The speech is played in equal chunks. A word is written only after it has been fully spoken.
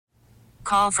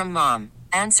Call from mom.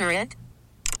 Answer it.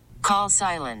 Call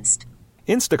silenced.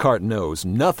 Instacart knows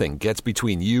nothing gets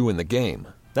between you and the game.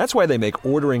 That's why they make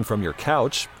ordering from your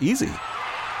couch easy.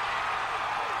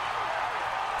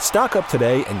 Stock up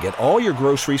today and get all your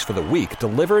groceries for the week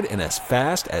delivered in as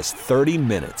fast as 30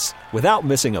 minutes without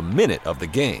missing a minute of the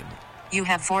game. You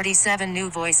have 47 new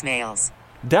voicemails.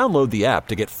 Download the app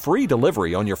to get free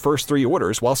delivery on your first 3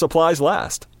 orders while supplies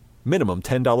last. Minimum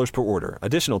 $10 per order.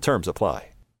 Additional terms apply.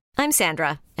 I'm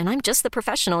Sandra, and I'm just the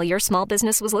professional your small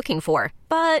business was looking for.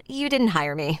 But you didn't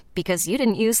hire me because you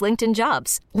didn't use LinkedIn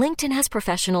Jobs. LinkedIn has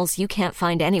professionals you can't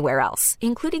find anywhere else,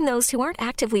 including those who aren't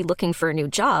actively looking for a new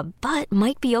job, but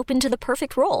might be open to the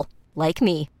perfect role, like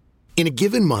me. In a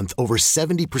given month, over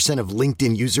 70% of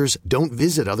LinkedIn users don't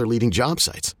visit other leading job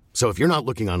sites. So if you're not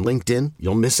looking on LinkedIn,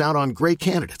 you'll miss out on great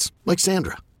candidates like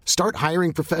Sandra. Start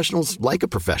hiring professionals like a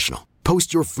professional.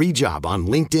 Post your free job on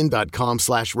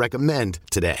linkedin.com/recommend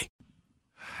today.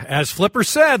 As Flipper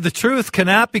said, the truth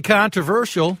cannot be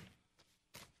controversial.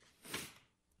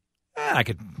 I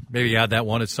could maybe add that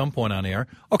one at some point on air.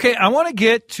 Okay, I want to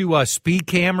get to speed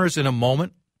cameras in a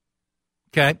moment.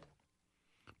 Okay.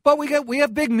 But we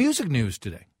have big music news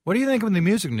today. What do you think of the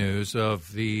music news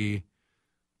of the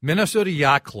Minnesota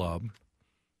Yacht Club?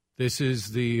 This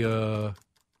is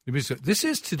this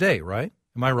is today, right?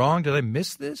 Am I wrong? Did I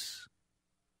miss this?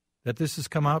 That this has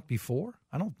come out before?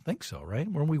 I don't think so,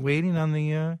 right? Weren't we waiting on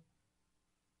the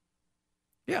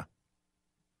Yeah.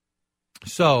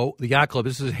 So, the Yacht Club,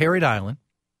 this is Harriet Island.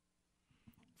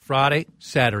 Friday,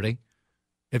 Saturday.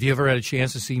 Have you ever had a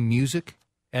chance to see music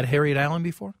at Harriet Island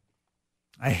before?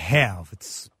 I have.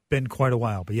 It's been quite a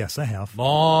while, but yes, I have.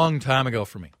 Long time ago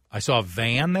for me. I saw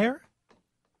Van there.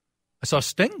 I saw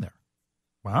Sting there.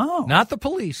 Wow. Not the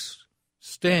Police.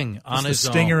 Sting on his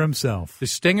own. The Stinger himself. The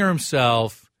Stinger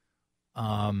himself.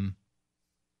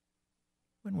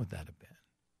 When would that have been?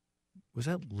 Was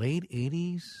that late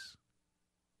 80s?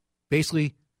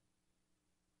 Basically,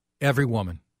 every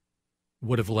woman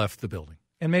would have left the building.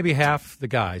 And maybe half the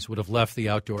guys would have left the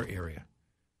outdoor area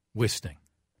with Sting.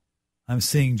 I'm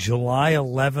seeing July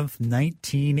 11th,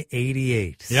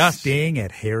 1988. Yes. Sting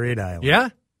at Harriet Island. Yeah,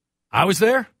 I was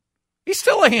there. He's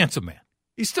still a handsome man.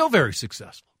 He's still very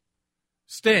successful.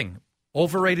 Sting,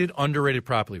 overrated, underrated,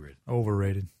 properly rated?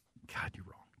 Overrated. God, you're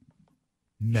wrong.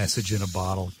 Message in a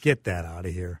bottle. Get that out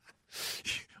of here.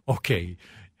 Okay.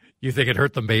 You think it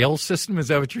hurt the mail system? Is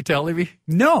that what you're telling me?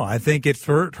 No, I think it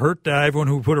hurt everyone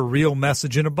who put a real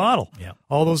message in a bottle. Yeah.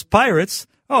 All those pirates.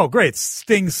 Oh, great.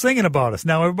 Sting's singing about us.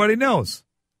 Now everybody knows.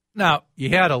 Now, you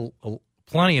had a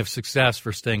plenty of success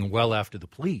for Sting well after the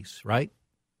Police, right?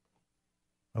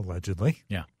 Allegedly.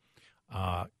 Yeah.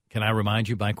 Can I remind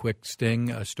you my quick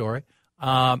Sting story?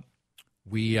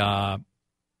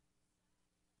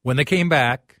 When they came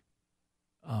back,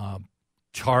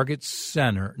 Target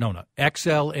Center,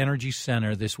 XL Energy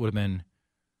Center, this would have been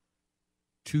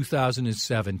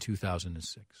 2007,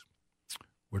 2006.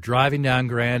 We're driving down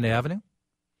Grand Avenue.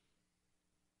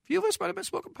 A few of us might have been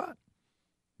smoking pot.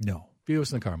 No. A few of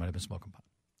us in the car might have been smoking pot.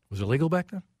 Was it legal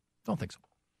back then? Don't think so.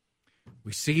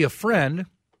 We see a friend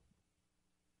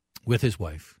with his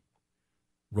wife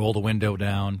roll the window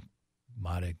down.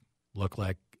 Might have looked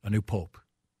like a new pope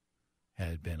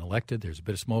had been elected. There's a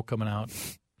bit of smoke coming out.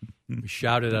 We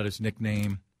shouted out his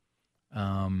nickname.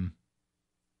 The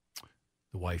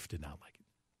wife did not like it.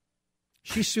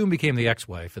 She soon became the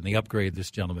ex-wife, and the upgrade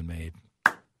this gentleman made.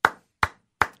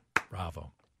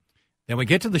 Bravo. Then we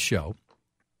get to the show.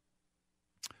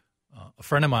 A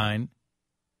friend of mine,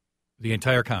 the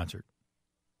entire concert,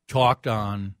 talked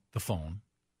on the phone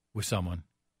with someone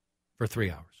for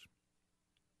 3 hours.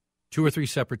 2 or 3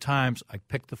 separate times, I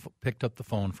picked up the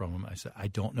phone from him. I said, I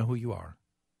don't know who you are.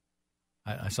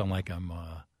 I sound like I'm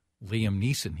Liam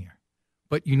Neeson here.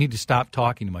 But you need to stop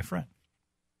talking to my friend.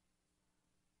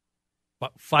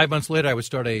 But 5 months later, I would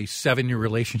start a 7-year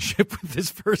relationship with this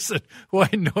person who I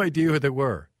had no idea who they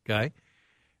were, okay?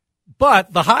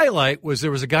 But the highlight was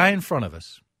there was a guy in front of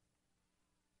us,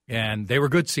 and they were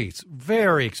good seats,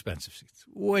 very expensive seats,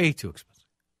 way too expensive,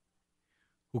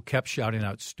 who kept shouting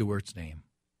out Stuart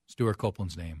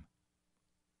Copeland's name.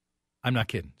 I'm not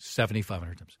kidding,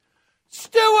 7,500 times.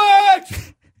 Stuart!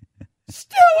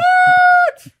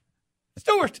 Stuart!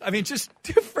 Stuart! I mean, just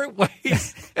different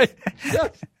ways. It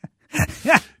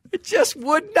just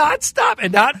would not stop.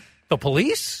 And not the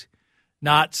Police,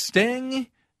 not Sting,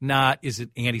 not, is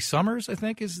it Andy Summers, I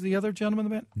think, is the other gentleman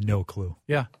in the band? No clue.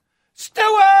 Yeah.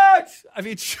 Stuart! I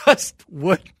mean, just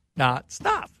would not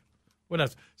stop.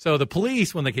 So the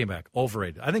Police, when they came back,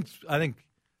 overrated. I think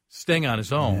Sting on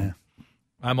his own,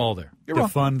 I'm all there.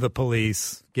 Defund the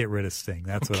Police, get rid of Sting.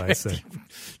 That's what I say.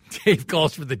 Dave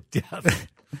calls for the death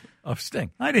of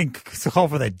Sting. I didn't call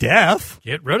for the death.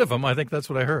 Get rid of him. I think that's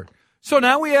what I heard. So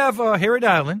now we have Harriet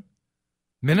Island,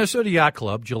 Minnesota Yacht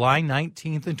Club, July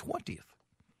 19th and 20th.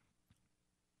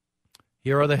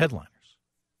 Here are the headliners.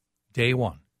 Day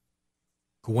one,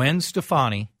 Gwen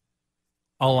Stefani,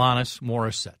 Alanis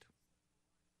Morissette.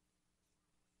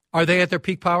 Are they at their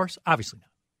peak powers? Obviously not.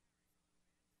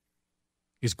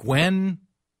 Is Gwen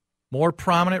more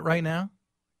prominent right now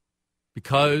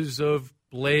because of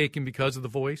Blake and because of The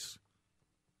Voice?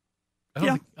 I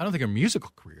don't think her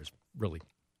musical career is really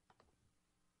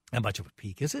that much of a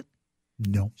peak, is it?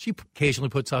 No. She occasionally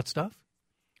puts out stuff.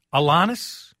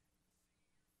 Alanis,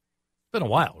 it's been a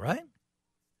while, right?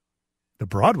 The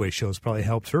Broadway shows probably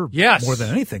helped her more than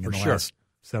anything in the last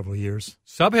several years.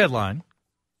 Subheadline,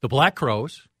 The Black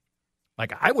Crowes.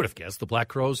 Like, I would have guessed the Black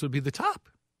Crowes would be the top.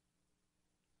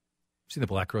 I've seen the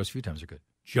Black Crowes a few times. They're good.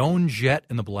 Joan Jett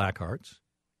and the Blackhearts.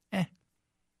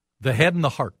 The Head and the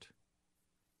Heart.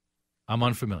 I'm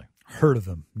unfamiliar. Heard of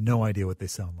them. No idea what they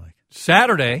sound like.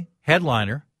 Saturday,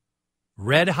 headliner,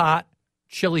 Red Hot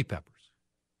Chili Peppers.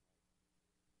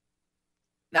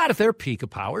 Not at their peak of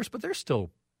powers, but they're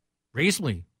still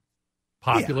reasonably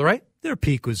popular, right? Their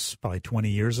peak was probably 20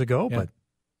 years ago, but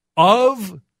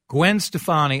of Gwen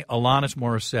Stefani, Alanis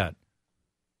Morissette,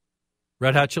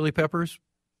 Red Hot Chili Peppers,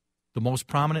 the most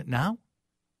prominent now?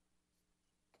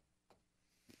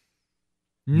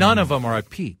 None of them are at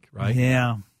peak, right?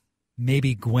 Yeah.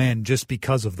 Maybe Gwen just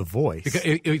because of The Voice.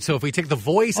 So if we take The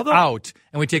Voice out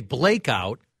and we take Blake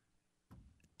out.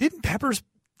 Didn't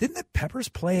the Peppers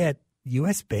play at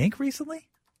U.S. Bank recently?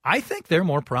 I think they're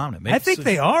more prominent. I think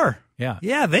they are. Yeah.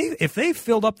 Yeah, if they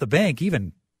filled up the bank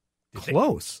even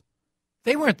close.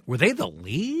 Were they the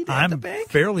lead at the bank?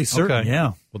 I'm fairly certain, okay.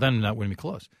 Yeah. Well, then that wouldn't be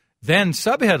close. Then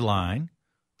subheadline,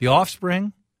 The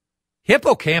Offspring,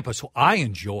 Hippocampus, who I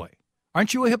enjoy.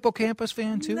 Aren't you a Hippocampus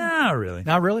fan, too? Not really.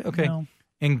 Not really? Okay. No.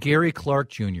 And Gary Clark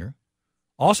Jr.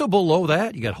 Also below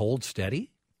that, you got Hold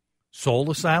Steady, Soul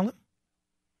Asylum.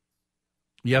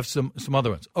 You have some other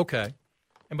ones. Okay.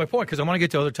 And my point, because I want to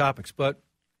get to other topics, but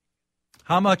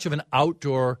how much of an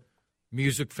outdoor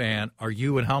music fan are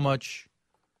you, and how much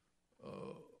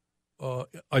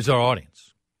is our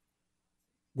audience?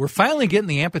 We're finally getting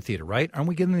the amphitheater, right? Aren't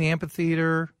we getting the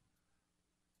amphitheater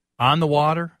on the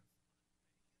water?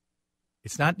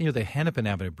 It's not near the Hennepin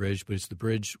Avenue Bridge, but it's the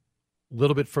bridge a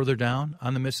little bit further down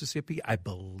on the Mississippi. I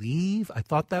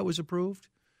thought that was approved.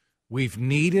 We've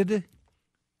needed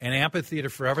an amphitheater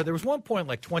forever. There was one point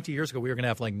like 20 years ago we were going to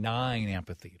have like 9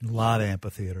 amphitheaters. A lot of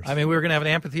amphitheaters. I mean, we were going to have an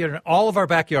amphitheater in all of our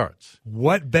backyards.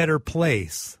 What better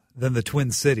place than the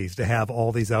Twin Cities to have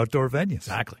all these outdoor venues?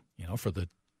 Exactly. For the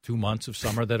 2 months of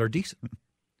summer that are decent.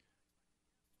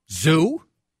 Zoo.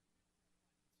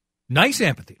 Nice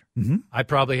amphitheater. Mm-hmm. I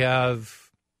probably have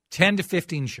 10 to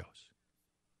 15 shows.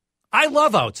 I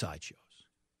love outside shows.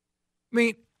 I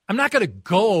mean, I'm not going to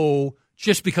go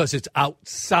just because it's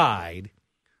outside.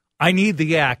 I need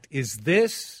the act. Is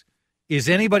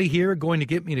anybody here going to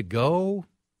get me to go?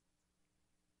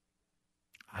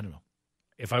 I don't know.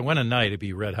 If I went a night, it'd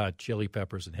be Red Hot Chili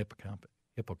Peppers and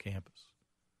Hippocampus.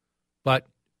 But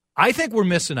I think we're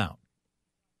missing out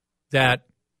that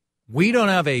we don't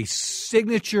have a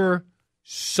signature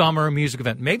summer music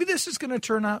event. Maybe this is going to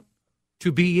turn out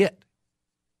to be it.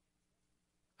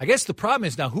 I guess the problem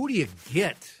is now, who do you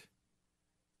get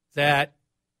that?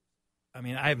 I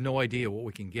mean, I have no idea what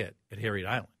we can get at Harriet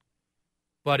Island.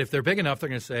 But if they're big enough, they're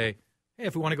going to say, hey,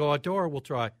 if we want to go outdoor, we'll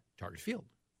try Target Field.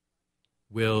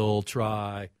 We'll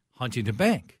try Huntington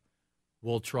Bank.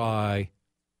 We'll try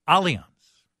Allianz.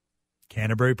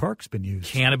 Canterbury Park's been used.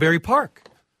 Canterbury Park.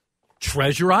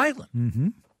 Treasure Island. Mm-hmm.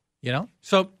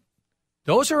 So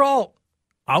those are all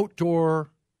outdoor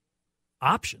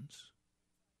options.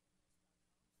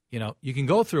 You can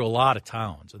go through a lot of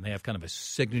towns, and they have kind of a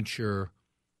signature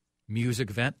music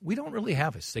event. We don't really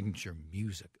have a signature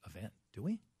music event, do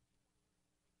we?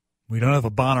 We don't have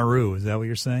a Bonnaroo. Is that what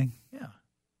you're saying? Yeah.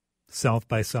 South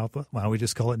by Southwest? Why don't we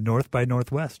just call it North by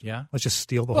Northwest? Yeah. Let's just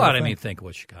steal the whole thing. I mean, think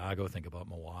about Chicago. Think about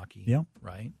Milwaukee. Yeah.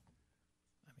 Right? I mean,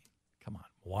 come on.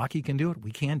 Milwaukee can do it.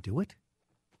 We can't do it.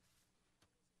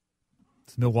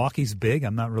 Milwaukee's big.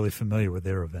 I'm not really familiar with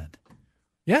their event.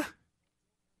 Yeah.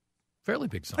 Fairly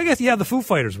big song. I guess, the Foo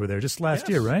Fighters were there just last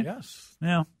year, right? Yes.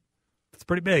 Yeah. It's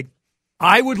pretty big.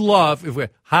 I would love if do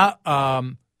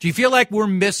you feel like we're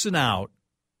missing out?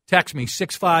 Text me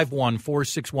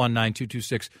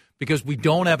 651-461-9226 because we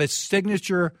don't have a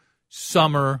signature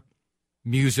summer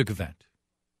music event.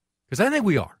 Because I think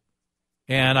we are.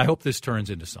 And I hope this turns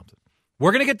into something.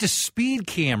 We're going to get to speed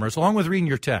cameras along with reading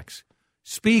your text.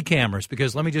 Speed cameras,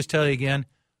 because let me just tell you again,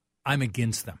 I'm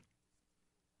against them.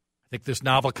 I think this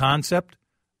novel concept,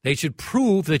 they should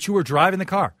prove that you were driving the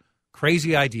car.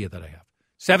 Crazy idea that I have.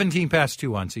 17 past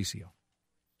 2 on CCO.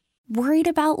 Worried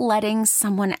about letting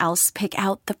someone else pick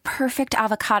out the perfect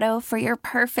avocado for your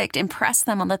perfect impress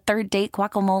them on the third date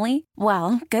guacamole?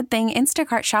 Well, good thing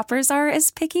Instacart shoppers are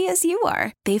as picky as you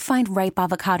are. They find ripe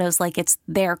avocados like it's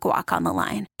their guac on the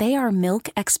line. They are milk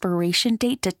expiration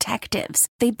date detectives.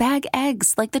 They bag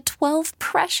eggs like the 12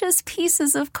 precious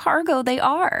pieces of cargo they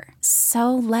are.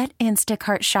 So let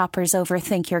Instacart shoppers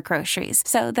overthink your groceries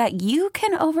so that you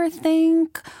can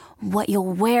overthink what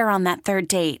you'll wear on that third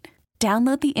date.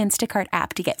 Download the Instacart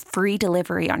app to get free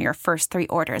delivery on your first 3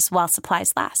 orders while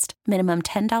supplies last. Minimum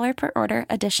 $10 per order.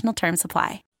 Additional terms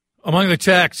apply. Among the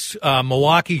texts,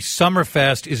 Milwaukee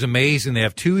Summerfest is amazing. They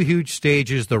have 2 huge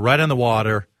stages. They're right on the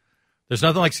water. There's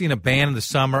nothing like seeing a band in the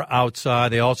summer outside.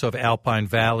 They also have Alpine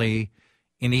Valley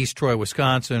in East Troy,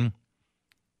 Wisconsin.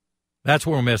 That's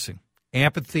what we're missing.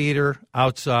 Amphitheater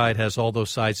outside has all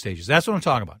those side stages. That's what I'm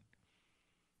talking about.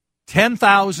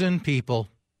 10,000 people.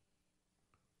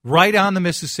 Right on the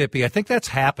Mississippi. I think that's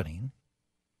happening.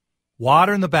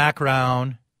 Water in the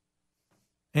background.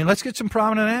 And let's get some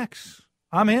prominent acts.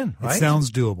 I'm in, right? It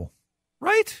sounds doable.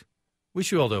 Right? We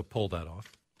should be able to pull that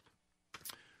off.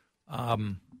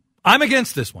 I'm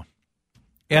against this one.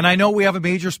 And I know we have a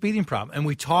major speeding problem. And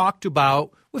we've talked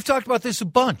about this a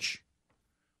bunch.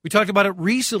 We talked about it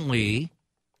recently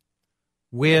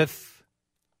with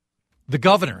the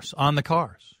governors on the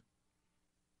cars.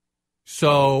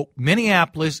 So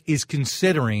Minneapolis is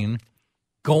considering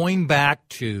going back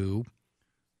to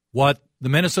what the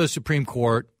Minnesota Supreme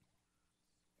Court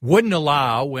wouldn't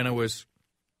allow when it was,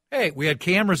 hey, we had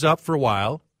cameras up for a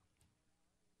while,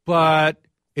 but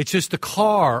it's just the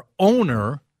car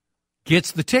owner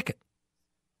gets the ticket.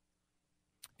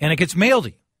 And it gets mailed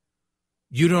to you.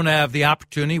 You don't have the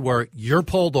opportunity where you're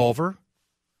pulled over,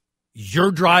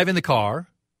 you're driving the car,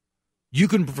 you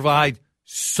can provide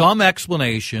some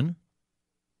explanation.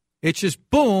 It's just,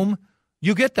 boom,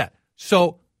 you get that.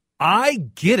 So I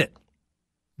get it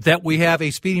that we have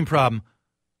a speeding problem.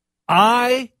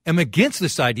 I am against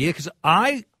this idea because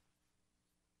I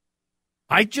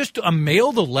just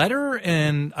mail the letter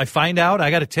and I find out I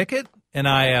got a ticket and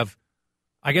I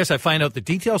guess I find out the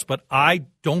details, but I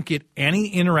don't get any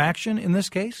interaction in this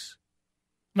case.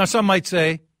 Now, some might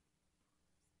say,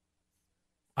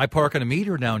 I park on a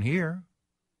meter down here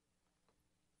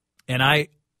and I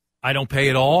don't pay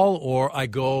at all, or I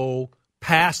go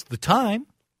past the time.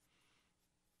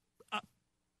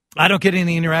 I don't get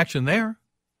any interaction there.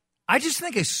 I just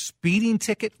think a speeding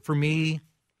ticket for me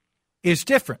is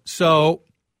different. So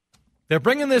they're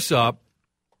bringing this up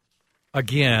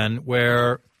again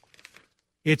where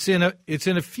it's in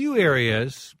a few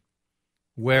areas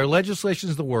where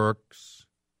legislation is the works.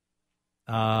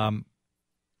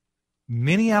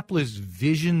 Minneapolis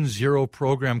Vision Zero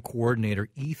program coordinator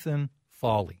Ethan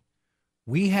Foley.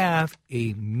 We have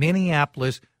a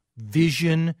Minneapolis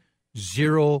Vision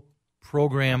Zero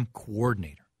program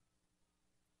coordinator.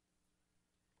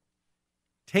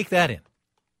 Take that in.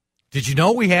 Did you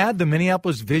know we had the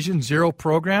Minneapolis Vision Zero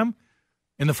program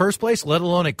in the first place, let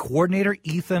alone a coordinator,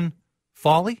 Ethan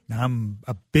Foley? I'm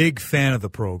a big fan of the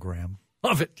program.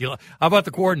 Love it. How about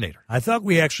the coordinator? I thought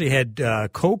we actually had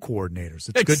co-coordinators.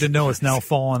 It's good to know it's now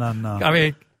fallen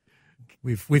on...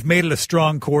 We've made it a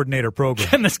strong coordinator program.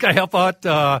 Can this guy help out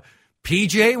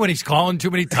PJ when he's calling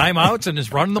too many timeouts and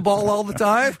is running the ball all the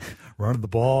time? Running the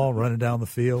ball, running down the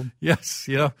field. Yes,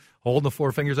 holding the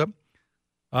 4 fingers up.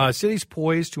 City's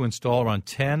poised to install around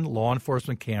 10 law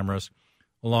enforcement cameras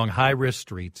along high-risk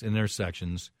streets and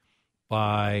intersections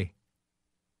by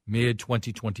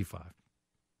mid-2025.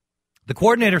 The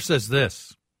coordinator says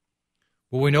this.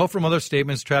 Well, we know from other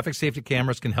statements traffic safety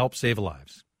cameras can help save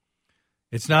lives.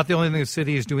 It's not the only thing the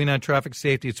city is doing on traffic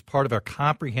safety. It's part of our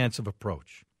comprehensive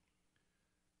approach.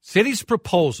 City's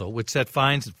proposal would set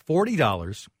fines at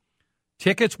 $40.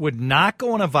 Tickets would not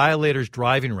go on a violator's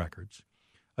driving records.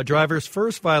 A driver's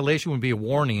first violation would be a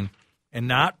warning and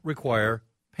not require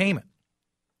payment.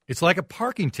 It's like a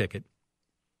parking ticket.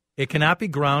 It cannot be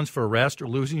grounds for arrest or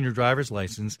losing your driver's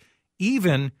license,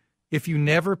 even if you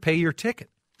never pay your ticket.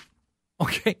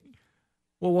 Okay.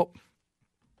 Well,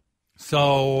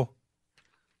 so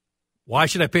why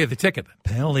should I pay the ticket then?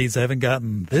 Penalties haven't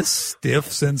gotten this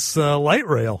stiff since light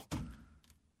rail.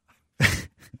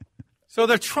 So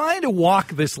they're trying to walk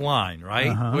this line,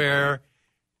 right, where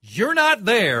you're not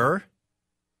there,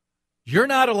 you're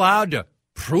not allowed to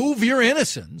prove your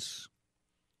innocence,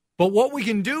 but what we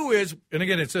can do is, and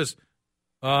again, it says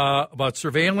about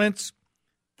surveillance,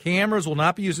 cameras will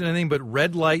not be used in anything but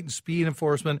red light and speed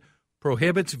enforcement,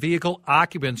 prohibits vehicle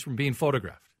occupants from being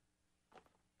photographed.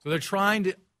 So they're trying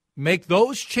to make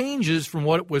those changes from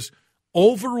what was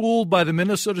overruled by the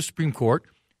Minnesota Supreme Court,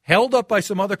 held up by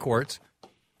some other courts,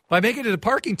 by making it a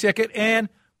parking ticket. And,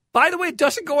 by the way, it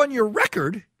doesn't go on your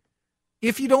record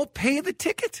if you don't pay the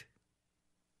ticket.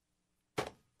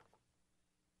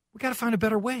 We got to find a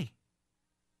better way.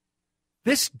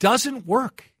 This doesn't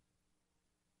work.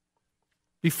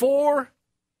 Before,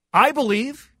 I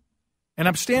believe, and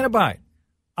I'm standing by it,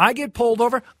 I get pulled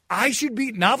over, I should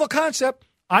be, novel concept,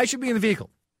 I should be in the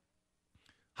vehicle.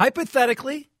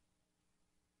 Hypothetically,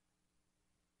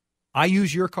 I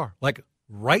use your car. Like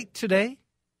right today,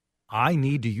 I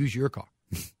need to use your car.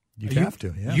 You have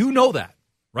to, yeah. You know that.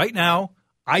 Right now,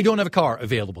 I don't have a car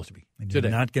available to me today.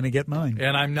 You're not going to get mine.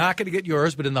 And I'm not going to get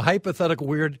yours, but in the hypothetical,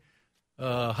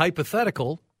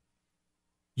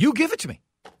 you give it to me.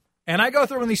 And I go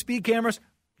through on these speed cameras,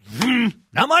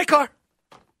 not my car.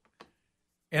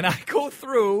 And I go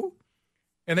through,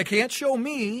 and they can't show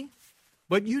me,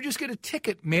 but you just get a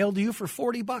ticket mailed to you for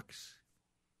 $40.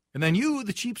 And then you,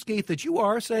 the cheapskate that you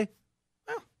are, say,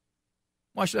 well,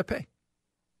 why should I pay?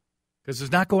 Because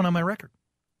it's not going on my record.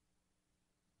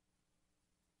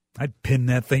 I'd pin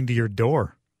that thing to your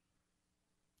door.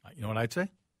 You know what I'd say?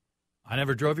 I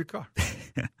never drove your car.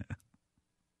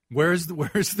 Where's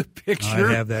the picture?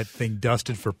 I have that thing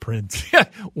dusted for prints.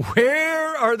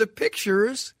 Where are the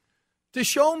pictures to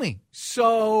show me?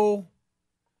 So,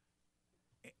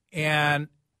 and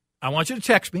I want you to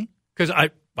text me because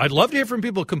I'd love to hear from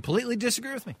people who completely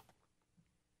disagree with me.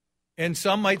 And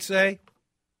some might say,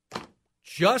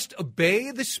 just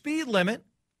obey the speed limit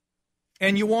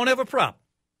and you won't have a problem.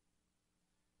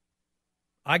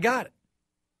 I got it.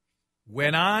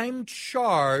 When I'm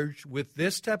charged with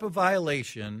this type of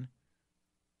violation,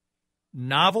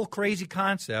 novel, crazy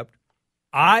concept,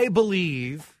 I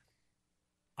believe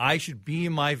I should be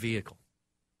in my vehicle.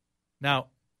 Now,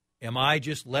 am I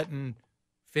just letting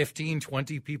 15,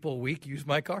 20 people a week use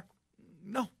my car?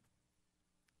 No.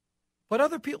 But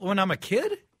other people, when I'm a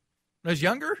kid, when I was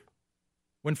younger,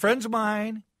 when friends of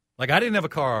mine, like I didn't have a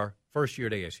car first year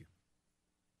at ASU.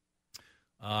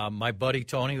 My buddy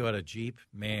Tony, who had a Jeep,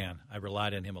 man, I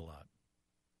relied on him a lot.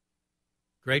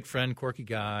 Great friend, quirky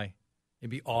guy. It'd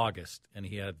be August, and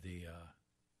he had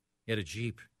a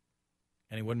Jeep,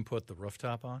 and he wouldn't put the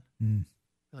rooftop on. You're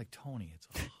like, Tony, it's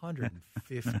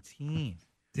 115.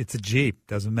 It's a Jeep.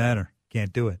 Doesn't matter.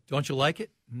 Can't do it. Don't you like it?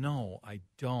 No, I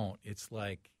don't. It's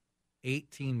like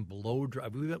 18 below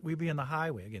drive. We'd be on the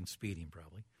highway, again, speeding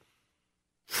probably.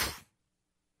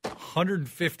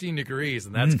 115 degrees,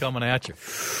 and that's coming at you.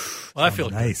 Well, that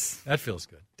feels nice. Good. That feels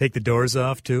good. Take the doors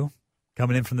off, too?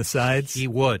 Coming in from the sides? He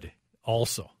would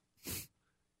also.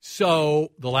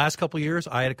 So the last couple of years,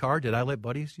 I had a car. Did I let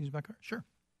buddies use my car? Sure.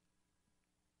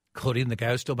 Including the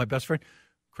guy who's still my best friend.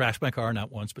 Crashed my car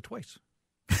not once, but twice.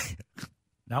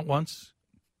 Not once,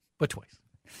 but twice.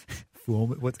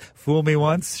 Fool me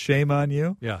once, shame on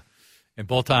you? Yeah. And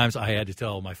both times I had to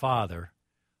tell my father,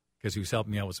 because he was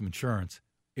helping me out with some insurance,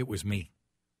 it was me.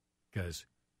 Because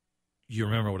you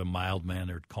remember what a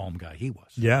mild-mannered, calm guy he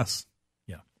was. Yes.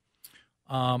 Yeah.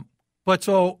 But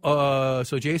so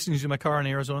Jason's using my car in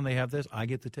Arizona. They have this. I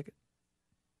get the ticket.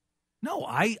 No,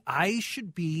 I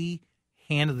should be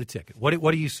handed the ticket. What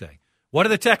do you say? What do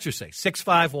the texters say?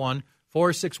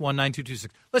 651-461-9226.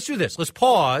 Let's do this. Let's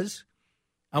pause.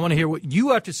 I want to hear what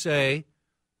you have to say,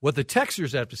 what the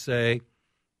texters have to say,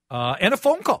 and a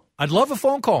phone call. I'd love a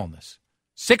phone call on this.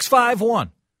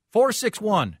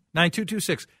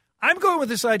 651-461-9226. I'm going with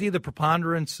this idea, the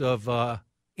preponderance of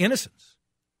innocence.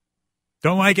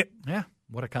 Don't like it. Yeah,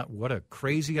 what a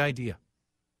crazy idea.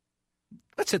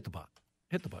 Let's hit the button.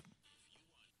 Hit the button.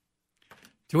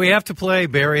 Do we have to play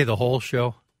Barry the whole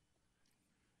show?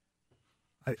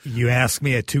 You ask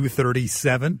me at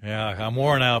 2:37. Yeah, I'm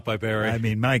worn out by Barry. I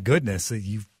mean, my goodness,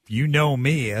 you know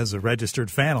me as a registered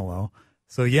Fanalo.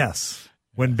 So, yes,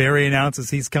 when Barry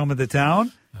announces he's coming to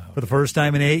town for the first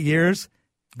time in 8 years,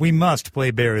 we must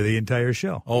play Barry the entire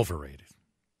show. Overrated.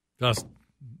 Just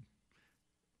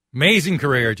amazing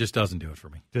career, just doesn't do it for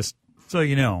me. Just so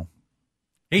you know.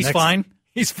 He's fine.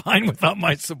 He's fine without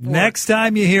my support. Next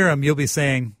time you hear him, you'll be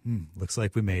saying, looks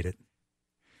like we made it.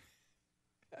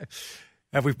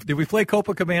 Did we play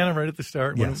Copa Cabana right at the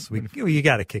start? Yes. You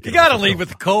got to kick it off. You got to leave with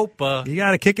the Copa. You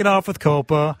got to kick it off with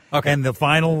Copa. Okay. And the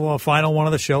final one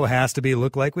of the show has to be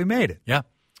look like we made it. Yeah.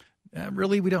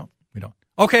 Really, we don't.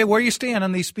 Okay, where you stand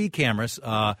on these speed cameras,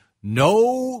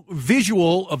 no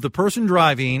visual of the person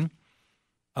driving.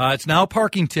 It's now a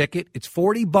parking ticket. It's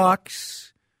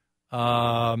 $40.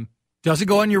 Doesn't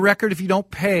go on your record if you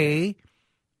don't pay.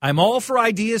 I'm all for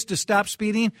ideas to stop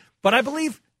speeding, But I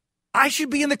believe I should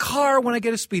be in the car when I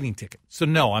get a speeding ticket. So,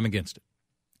 no, I'm against it.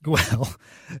 Well,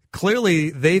 clearly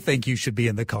they think you should be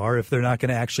in the car if they're not going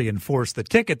to actually enforce the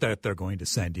ticket that they're going to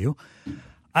send you.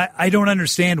 I don't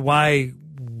understand why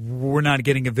we're not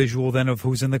getting a visual then of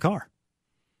who's in the car.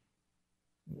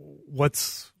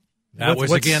 That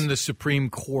was, again, the Supreme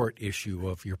Court issue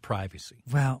of your privacy.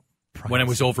 Well, when it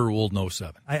was overruled in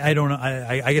 07. I don't know.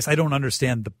 I guess I don't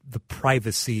understand the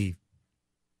privacy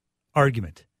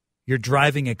argument. You're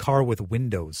driving a car with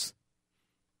windows.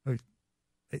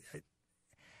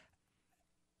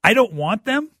 I don't want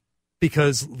them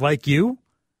because, like you,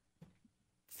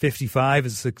 55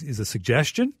 is a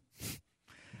suggestion.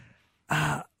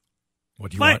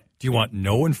 What do you want? Do you want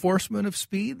no enforcement of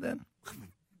speed then?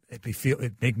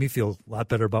 It'd make me feel a lot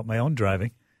better about my own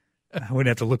driving. I wouldn't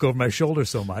have to look over my shoulder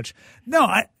so much. No,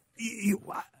 I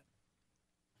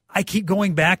keep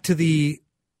going back to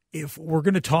if we're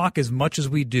going to talk as much as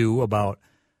we do about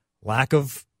lack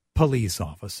of police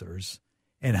officers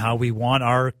and how we want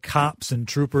our cops and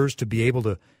troopers to be able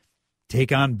to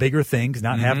take on bigger things,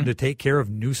 not having to take care of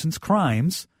nuisance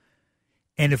crimes.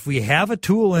 And if we have a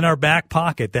tool in our back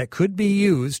pocket that could be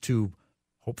used to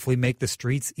hopefully make the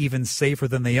streets even safer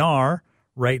than they are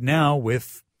right now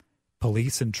with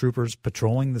police and troopers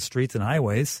patrolling the streets and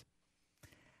highways,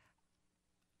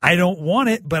 I don't want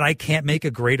it, but I can't make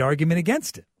a great argument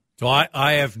against it. So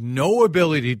I have no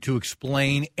ability to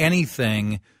explain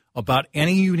anything about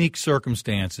any unique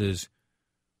circumstances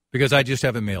because I just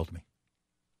have it mailed to me.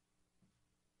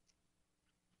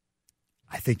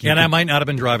 I think I might not have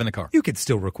been driving the car. You could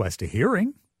still request a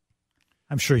hearing.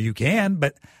 I'm sure you can,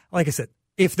 but like I said,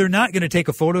 if they're not going to take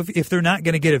a photo, if they're not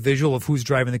going to get a visual of who's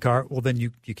driving the car, well, then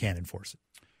you can't enforce it.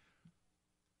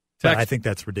 But I think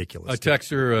that's ridiculous. A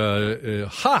texter,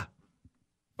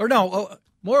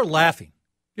 more laughing.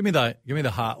 Give me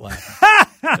the hot laugh.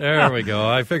 There we go.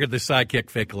 I figured the sidekick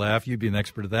fake laugh. You'd be an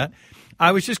expert at that.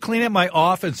 I was just cleaning up my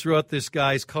office throughout this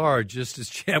guy's car, just as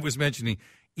Chad was mentioning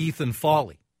Ethan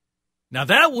Foley. Now,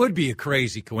 that would be a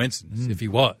crazy coincidence if he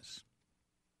was.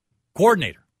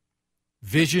 Coordinator.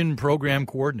 Vision program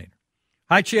coordinator.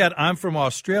 Hi, Chad. I'm from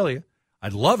Australia.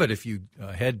 I'd love it if you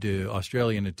head to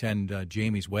Australia and attend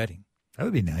Jamie's wedding. That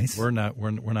would be nice. We're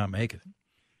not making it.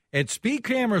 And speed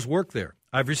cameras work there.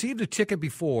 I've received a ticket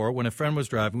before when a friend was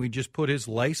driving. We just put his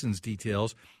license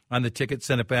details on the ticket,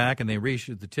 sent it back, and they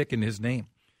reissued the ticket in his name.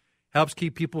 Helps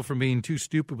keep people from being too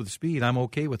stupid with speed. I'm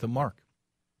okay with a mark.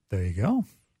 There you go.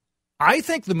 I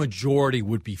think the majority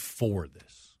would be for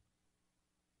this.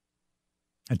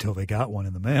 Until they got one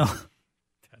in the mail.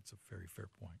 That's a very fair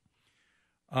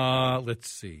point. Let's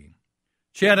see.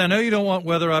 Chad, I know you don't want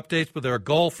weather updates, but there are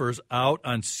golfers out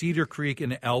on Cedar Creek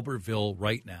in Albertville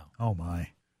right now. Oh, my.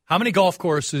 How many golf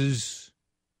courses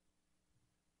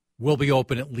will be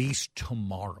open at least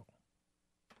tomorrow?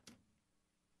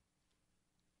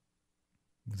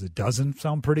 Does a dozen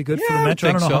sound pretty good for the I Metro?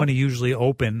 I don't know so. how many usually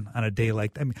open on a day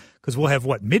like that. Because we'll have,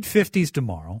 mid-50s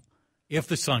tomorrow? If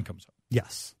the sun comes up.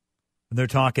 Yes. And they're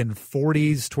talking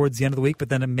 40s towards the end of the week, but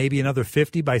then maybe another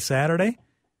 50 by Saturday.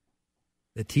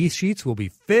 The tee sheets will be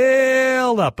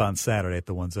filled up on Saturday at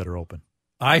the ones that are open.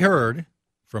 I heard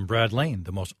from Brad Lane,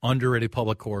 the most underrated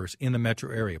public course in the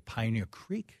metro area, Pioneer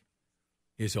Creek,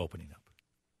 is opening up.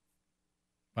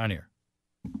 Pioneer.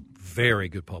 Very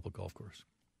good public golf course.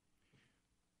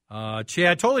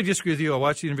 Chad, totally disagree with you. I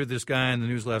watched the interview with this guy on the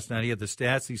news last night. He had the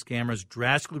stats. These cameras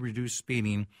drastically reduce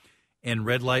speeding and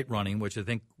red light running, which I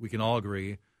think we can all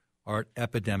agree are at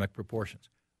epidemic proportions.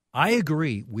 I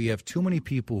agree. We have too many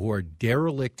people who are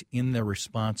derelict in their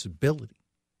responsibility.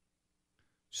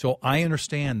 So I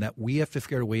understand that we have to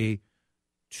figure out a way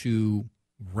to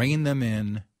rein them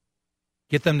in,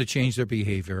 get them to change their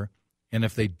behavior, and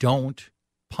if they don't,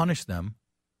 punish them.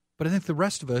 But I think the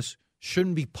rest of us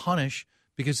shouldn't be punished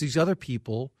because these other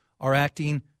people are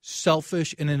acting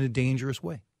selfish and in a dangerous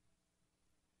way.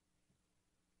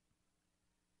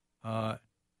 Let's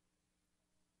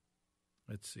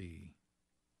see.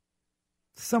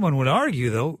 Someone would argue,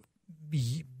 though,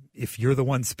 if you're the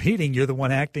one speeding, you're the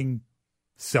one acting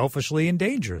selfishly and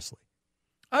dangerously.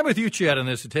 I'm with you, Chad, on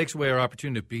this. It takes away our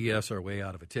opportunity to BS our way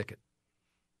out of a ticket.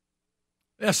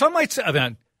 Yeah, some might say,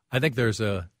 I think there's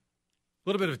a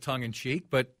little bit of tongue-in-cheek,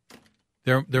 but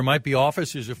there might be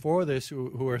officers before this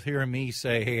who are hearing me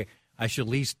say, hey, I should at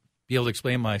least be able to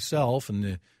explain myself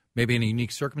and maybe in a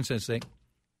unique circumstance say,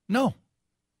 no,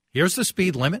 here's the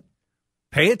speed limit.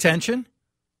 Pay attention.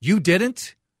 You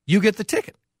didn't. You get the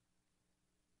ticket.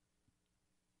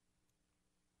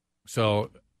 So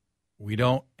we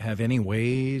don't have any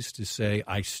ways to say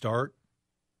I start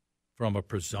from a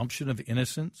presumption of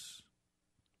innocence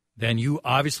then you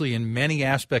obviously, in many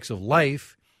aspects of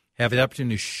life, have the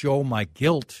opportunity to show my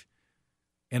guilt.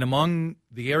 And among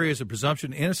the areas of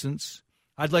presumption of innocence,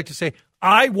 I'd like to say,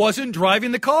 I wasn't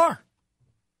driving the car.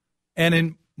 And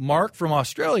in Mark from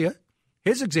Australia,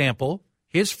 his example,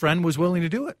 his friend was willing to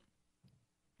do it.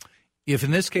 If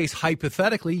in this case,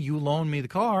 hypothetically, you loan me the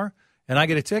car and I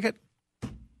get a ticket,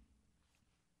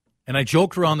 and I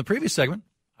joked around the previous segment,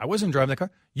 I wasn't driving the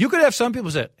car, you could have some people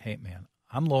say, hey, man,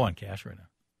 I'm low on cash right now.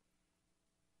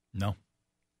 No,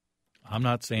 I'm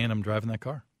not saying I'm driving that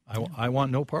car. I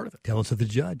want no part of it. Tell it to the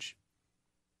judge.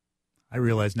 I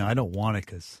realize now I don't want it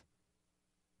because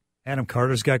Adam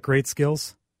Carter's got great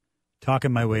skills.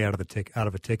 Talking my way out of a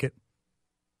ticket,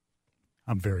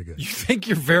 I'm very good. You think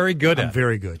you're very good at it? I'm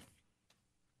very good.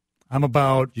 I'm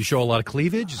about... You show a lot of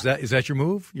cleavage? Is that your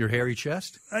move? Your hairy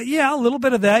chest? Yeah, a little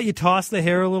bit of that. You toss the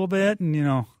hair a little bit, and, you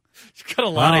know... You've got a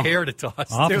lot of hair to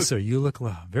toss, Officer, you look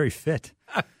very fit.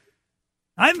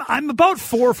 I'm about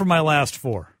 4 for my last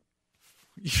 4.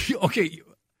 Okay.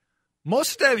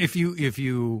 Most of the time, if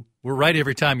you were right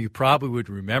every time, you probably would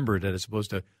remember it as opposed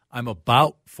to, I'm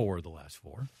about 4 the last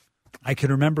 4. I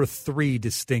can remember 3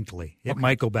 distinctly. It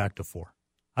might go back to 4.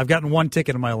 I've gotten 1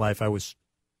 ticket in my life. I was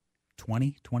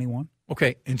 20, 21.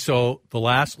 Okay, and so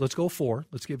let's go 4.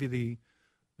 Let's give you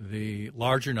the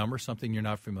larger number, something you're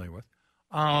not familiar with.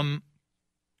 What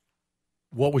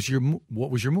was your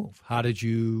move? How did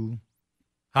you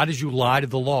lie to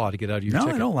the law to get out of your ticket?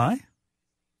 No, I don't lie.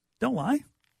 Don't lie.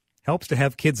 Helps to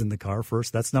have kids in the car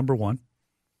first. That's number 1.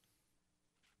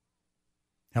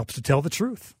 Helps to tell the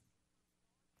truth.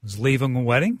 Was leaving a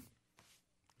wedding.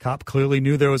 Cop clearly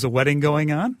knew there was a wedding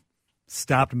going on.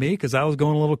 Stopped me because I was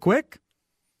going a little quick.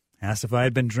 Asked if I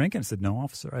had been drinking. I said, no,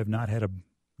 officer, I have not had a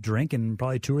drink in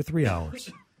probably 2 or 3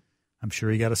 hours. I'm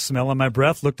sure he got a smell on my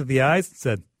breath, looked at the eyes, and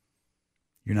said,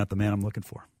 you're not the man I'm looking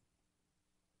for.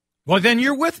 Well, then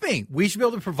you're with me. We should be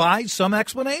able to provide some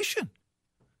explanation.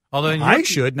 Although I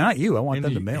should, not you. I want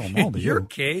them to mail them all to you. In your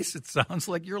case, it sounds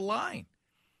like you're lying.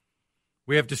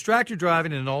 We have distracted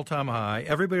driving at an all-time high,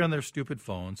 everybody on their stupid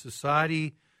phones,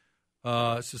 societal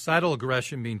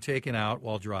aggression being taken out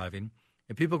while driving,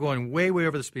 and people going way, way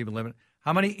over the speed limit.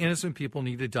 How many innocent people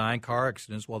need to die in car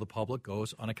accidents while the public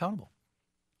goes unaccountable?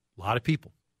 A lot of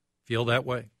people feel that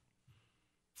way.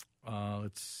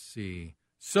 Let's see.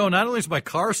 So not only is my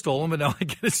car stolen, but now I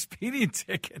get a speeding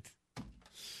ticket.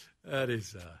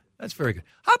 That's very good.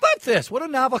 How about this? What a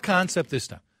novel concept this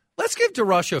time. Let's give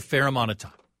DeRusha a fair amount of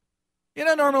time. You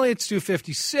know, normally it's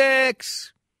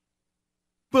 2:56.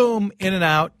 Boom, in and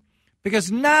out.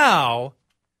 Because now,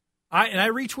 I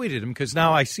retweeted him because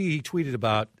now I see he tweeted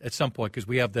about at some point because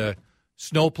we have the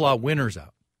snowplow winners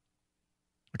out.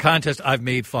 A contest I've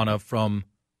made fun of from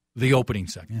the opening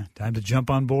segment. Yeah, time to jump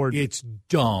on board. It's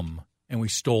dumb, and we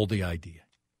stole the idea.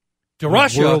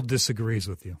 DeRusha, the world disagrees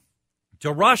with you.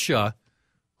 DeRusha,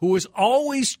 who is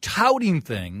always touting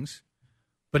things,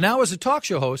 but now as a talk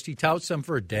show host, he touts them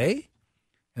for a day,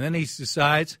 and then he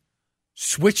decides,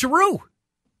 switcheroo.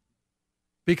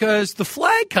 Because the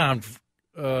flag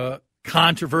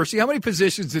controversy, how many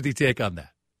positions did he take on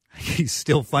that? He's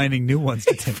still finding new ones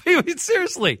to take.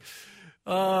 Seriously.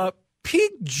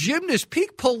 Peak gymnast,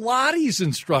 peak Pilates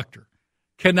instructor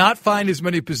cannot find as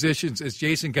many positions as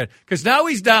Jason can. Because now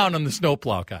he's down on the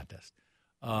snowplow contest.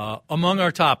 Among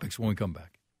our topics when we come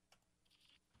back.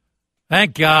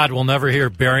 Thank God we'll never hear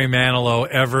Barry Manilow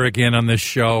ever again on this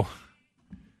show.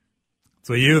 That's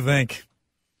what you think.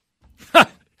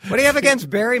 What do you have against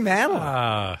Barry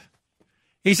Manilow?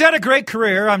 He's had a great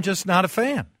career. I'm just not a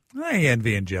fan. I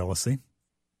envy and jealousy.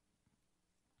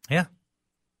 Yeah.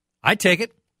 I'd take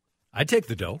it. I'd take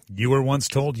the dough. You were once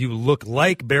told you look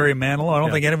like Barry Manilow. I don't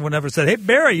think anyone ever said, hey,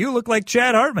 Barry, you look like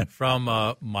Chad Hartman. From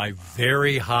my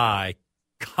very high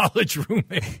college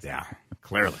roommate. Yeah,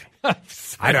 clearly.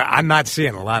 I'm not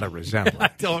seeing a lot of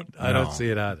resemblance. I don't see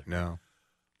it either. No.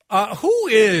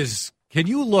 Can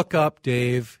you look up,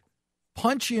 Dave,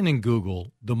 punch in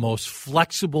Google the most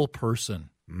flexible person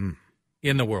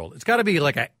in the world? It's got to be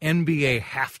like an NBA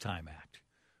halftime act,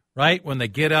 right? When they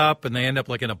get up and they end up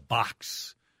like in a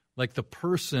box. Like the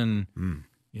person,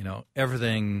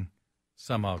 everything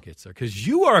somehow gets there. Because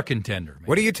you are a contender, man.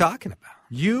 What are you talking about?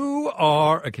 You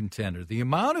are a contender. The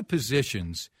amount of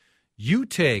positions you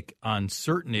take on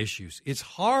certain issues, it's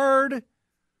hard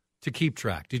to keep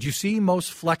track. Did you see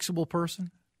most flexible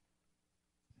person?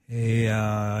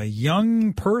 A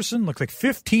young person, looks like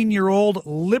 15-year-old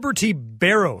Liberty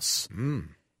Barros,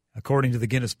 according to the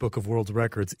Guinness Book of World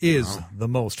Records, is the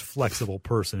most flexible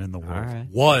person in the world. Right.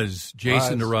 Was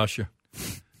Jason DeRusha.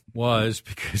 Was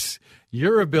because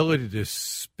Your ability to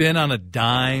spin on a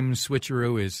dime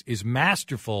switcheroo is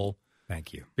masterful.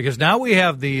 Thank you. Because now we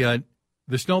have the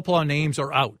snowplow names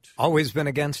are out. Always been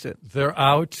against it. They're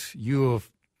out. You have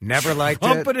never liked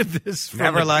trumpeted this from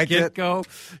never the liked get-go.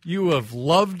 You have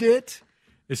loved it,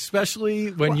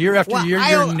 especially when year after year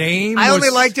your name I was, only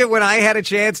liked it when I had a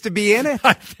chance to be in it.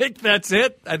 I think that's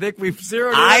it. I think we've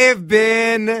zeroed it. I have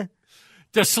been...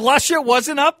 The slush it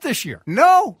wasn't up this year.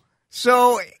 No.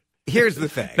 So here's the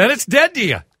thing. Then it's dead to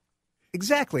you.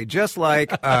 Exactly, just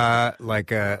like a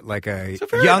It's a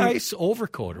very young nice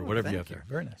overcoat or whatever you have there.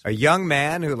 Very nice. a young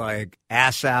man who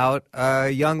asks out a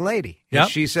young lady, and Yep.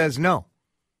 she says no,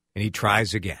 and he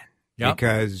tries again Yep.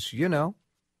 because you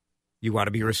want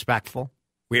to be respectful.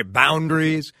 We have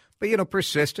boundaries, but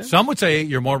persistent. Some would say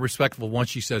you're more respectful once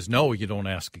she says no, you don't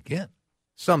ask again.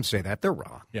 Some say that they're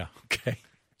wrong. Yeah, okay.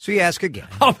 So you ask again.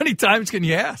 How many times can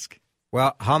you ask?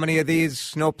 Well, how many of these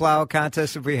snowplow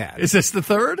contests have we had? Is this the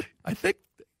third? I think.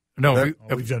 No,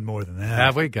 We've done more than that.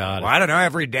 have we got Well, it? I don't know.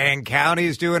 Every dang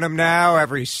county's doing them now.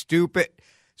 Every stupid.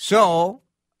 So,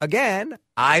 again,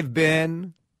 I've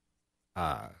been,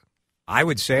 I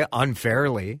would say,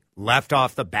 unfairly left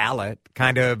off the ballot.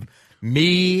 Kind of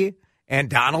me and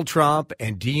Donald Trump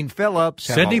and Dean Phillips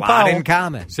have Sidney a lot Powell. in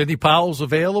common. Sidney Powell's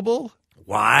available?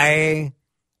 Why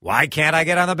can't I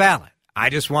get on the ballot? I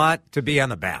just want to be on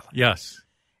the ballot. Yes.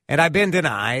 And I've been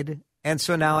denied, and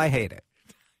so now I hate it.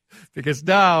 Because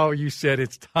now you said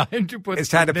it's time to put It's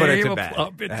time to put it name to of bed.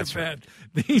 Plump into That's bed.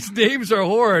 These names are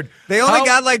horrid. They only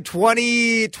got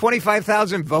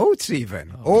 25,000 votes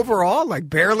even. Overall,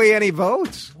 barely any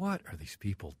votes. What are these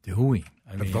people doing?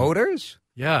 The voters?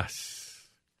 Yes.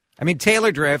 I mean,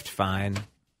 Taylor Drift, fine.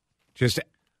 Just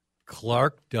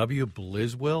Clark W.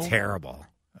 Bliswell. terrible.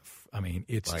 I mean,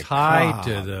 it's Like, tied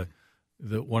to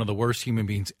the one of the worst human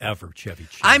beings ever, Chevy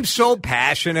Chase. I'm so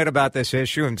passionate about this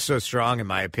issue and so strong in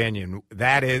my opinion.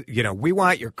 That is, we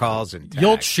want your calls and texts.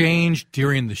 You'll change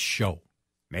during the show.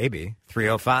 Maybe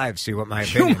 305, see what my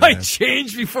opinion You might is.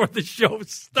 change before the show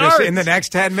starts. Just in the next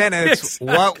 10 minutes, Exactly.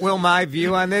 what will my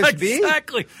view on this be?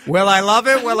 Exactly. Will I love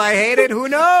it? Will I hate it? Who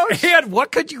knows? And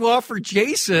what could you offer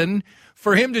Jason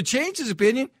for him to change his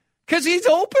opinion? Because he's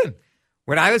open.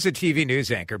 When I was a TV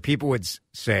news anchor, people would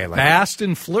say, Fast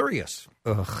and furious.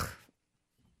 ugh.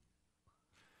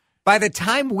 By the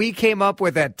time we came up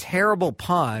with that terrible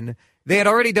pun, they had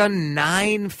already done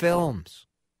 9 films.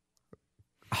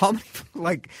 How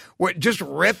many, what just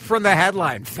ripped from the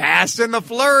headline, Fast and the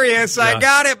Furious. I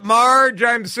got it, Marge.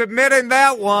 I'm submitting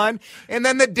that one. And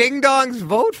then the ding-dongs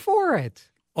vote for it.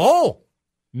 Oh,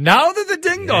 now they're the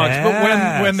ding-dongs.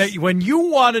 Yes. But when you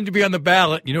wanted to be on the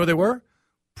ballot, you know what they were?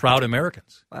 Proud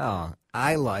Americans. Well,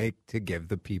 I like to give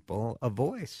the people a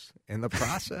voice in the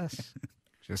process.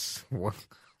 Just,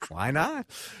 why not?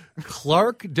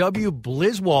 Clark W.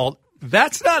 Bliswald.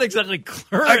 That's not exactly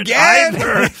current Again?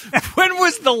 either. When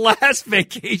was the last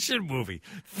vacation movie?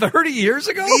 30 years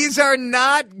ago? These are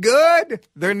not good.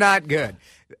 They're not good.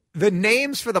 The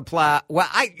names for the plow. Well,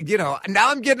 now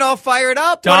I'm getting all fired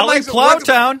up. Dolly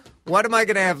Plowtown. What am I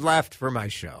going to have left for my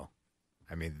show?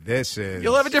 I mean, this is.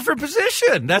 You'll have a different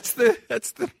position. That's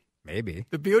the maybe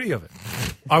the beauty of it.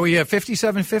 Are we at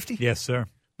 5750? Yes, sir.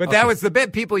 But that was the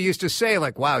bit people used to say,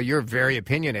 wow, you're very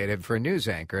opinionated for a news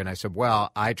anchor. And I said,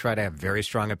 well, I try to have very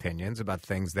strong opinions about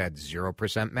things that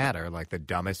 0% matter, like the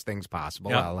dumbest things possible.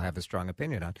 Yeah. I'll have a strong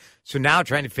opinion on. So now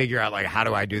trying to figure out, how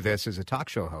do I do this as a talk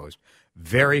show host?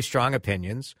 Very strong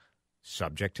opinions,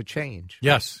 subject to change.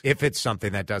 Yes. If it's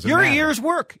something that doesn't Your matter. ears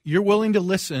work. You're willing to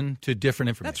listen to different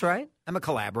information. That's right. I'm a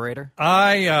collaborator.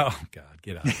 Oh, God,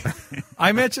 get out.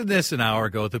 I mentioned this an hour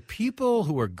ago. The people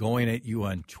who are going at you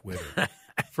on Twitter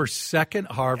for Second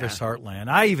Harvest Heartland,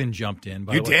 I even jumped in.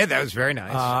 By You the way. did? That was very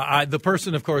nice. The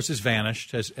person, of course, has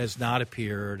vanished, has not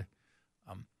appeared.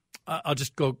 I'll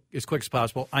just go as quick as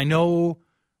possible. I know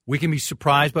we can be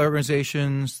surprised by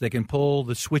organizations. They can pull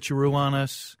the switcheroo on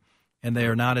us, and they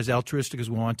are not as altruistic as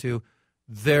we want to.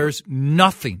 There's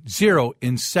nothing, zero,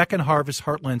 in Second Harvest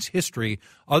Heartland's history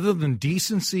other than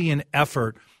decency and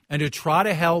effort and to try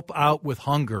to help out with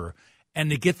hunger. And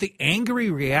to get the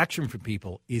angry reaction from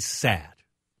people is sad.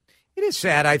 It is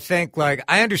sad. I think,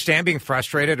 I understand being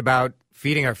frustrated about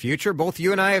feeding our future. Both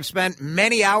you and I have spent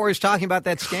many hours talking about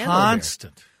that scandal.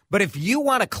 Constant. Here. But if you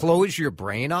want to close your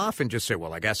brain off and just say,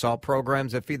 well, I guess all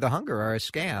programs that feed the hunger are a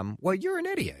scam, well, you're an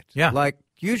idiot. Yeah.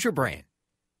 Use your brain.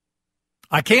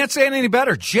 I can't say it any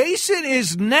better. Jason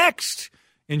is next.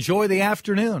 Enjoy the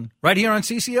afternoon right here on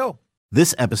CCO.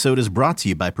 This episode is brought to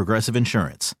you by Progressive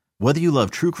Insurance. Whether you love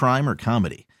true crime or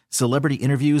comedy, celebrity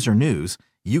interviews or news,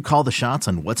 you call the shots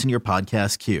on what's in your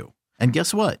podcast queue. And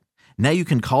guess what? Now you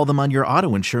can call them on your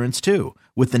auto insurance too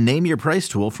with the Name Your Price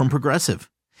tool from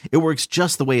Progressive. It works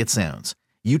just the way it sounds.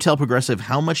 You tell Progressive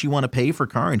how much you want to pay for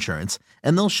car insurance,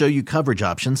 and they'll show you coverage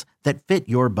options that fit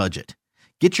your budget.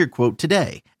 Get your quote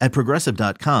today at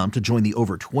Progressive.com to join the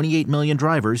over 28 million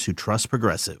drivers who trust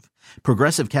Progressive.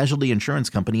 Progressive Casualty Insurance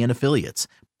Company and Affiliates.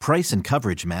 Price and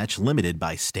coverage match limited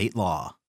by state law.